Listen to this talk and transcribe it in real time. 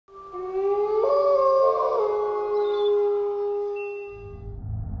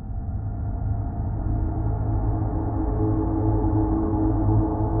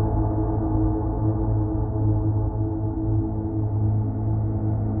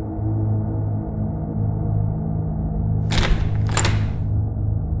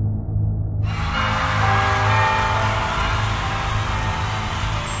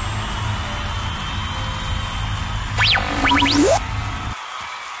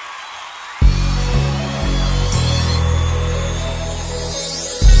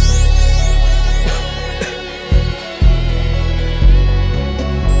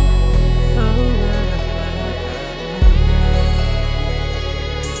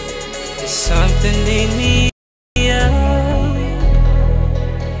something in me up.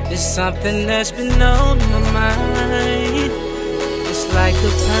 It's something that's been on my mind. It's like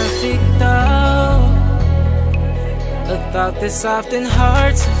a perfect thought, a thought that's often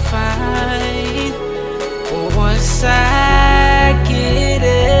hard to find. But once I get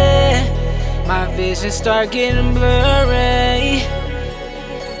it, my vision start getting blurry,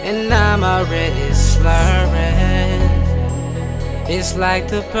 and I'm already slurring. It's like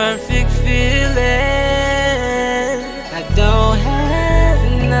the perfect feeling. I don't have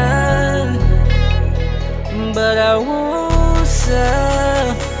none, but I want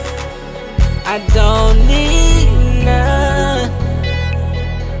some. I don't need none,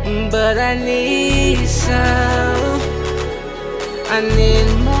 but I need some. I need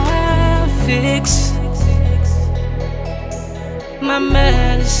my fix, my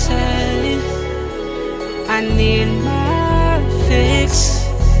medicine. I need my fix,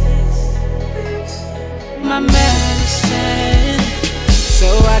 my medicine, so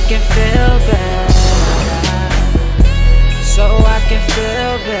I can feel better, so I can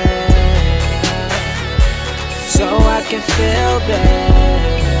feel better, so I can feel better.